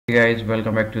Hey guys,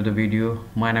 welcome back to the video.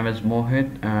 My name is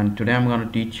Mohit and today I'm going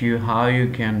to teach you how you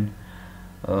can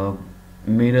uh,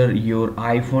 mirror your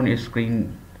iPhone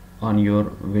screen on your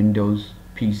Windows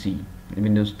PC,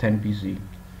 Windows 10 PC.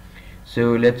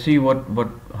 So let's see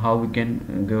how we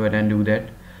can go ahead and do that.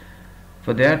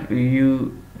 For that,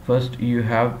 you must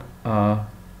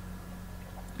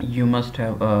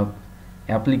have a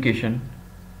application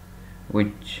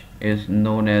which is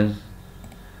known as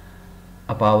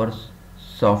a power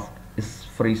soft is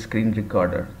free screen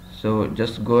recorder. So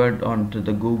just go ahead onto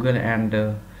the Google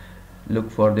and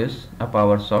look for this a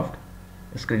power soft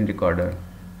screen recorder.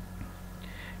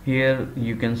 Here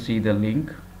you can see the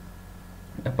link,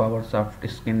 a power soft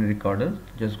screen recorder.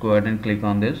 Just go ahead and click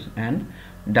on this and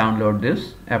download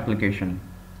this application.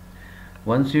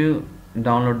 Once you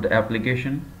download the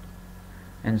application,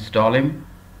 install him,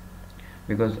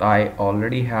 because I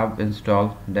already have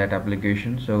installed that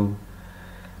application, so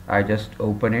I just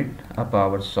open it, a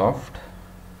power soft.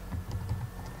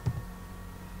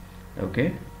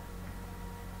 Okay.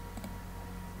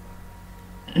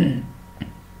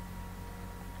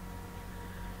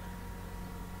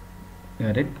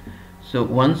 Got it. So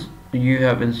once you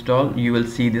have installed, you will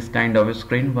see this kind of a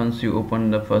screen. Once you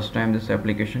open the first time this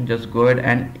application, just go ahead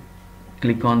and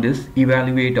click on this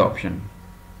evaluate option.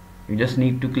 You just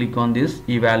need to click on this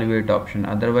evaluate option,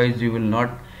 otherwise you will not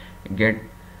get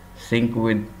sync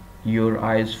with your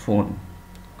iPhone,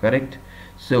 correct?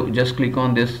 So just click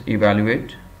on this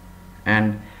evaluate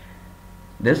and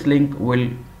this link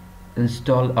will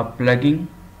install a plugin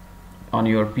on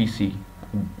your PC.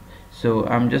 So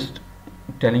I'm just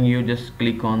telling you, just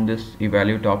click on this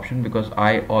evaluate option because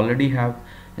I already have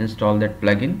installed that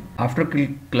plugin. After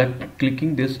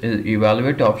clicking this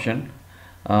evaluate option,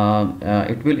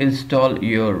 it will install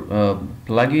your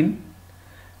plugin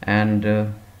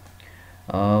and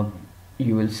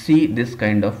you will see this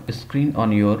kind of screen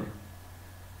on your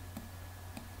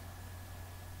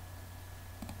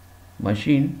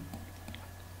machine.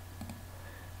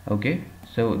 Okay,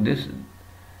 so this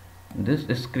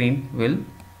screen will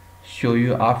show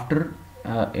you after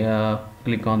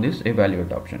click on this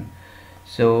evaluate option.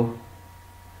 So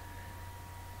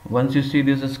once you see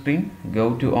this screen,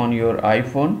 go to on your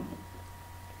iPhone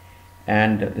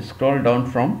and scroll down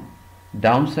from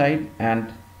downside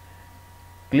and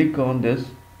click on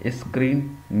this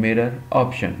screen mirror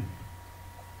option.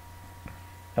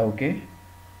 Okay,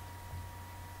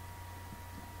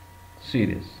 see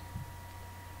this.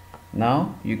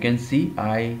 Now you can see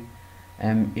I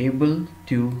am able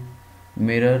to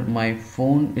mirror my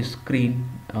phone screen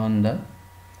on the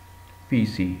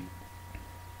PC.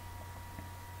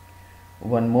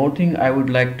 One more thing I would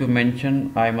like to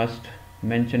mention, I must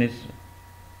mention is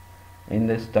in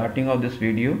the starting of this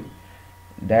video,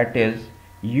 that is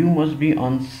you must be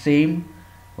on same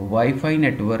Wi-Fi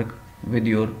network with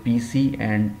your PC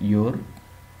and your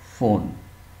phone,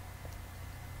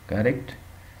 correct?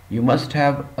 You must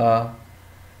have a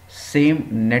same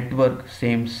network,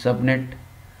 same subnet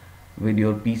with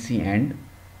your PC and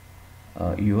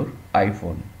your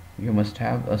iPhone. You must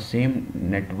have a same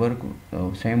network,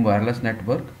 same wireless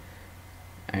network,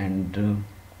 and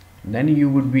then you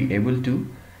would be able to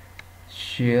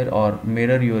share or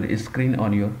mirror your screen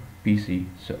on your PC.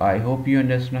 So I hope you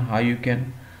understand how you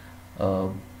can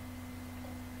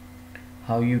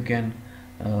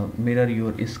mirror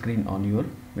your screen on your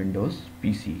Windows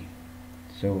PC.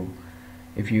 So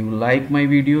if you like my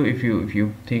video, if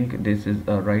you think this is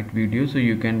a right video, so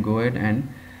you can go ahead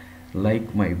and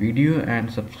like my video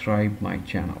and subscribe my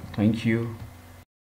channel. Thank you.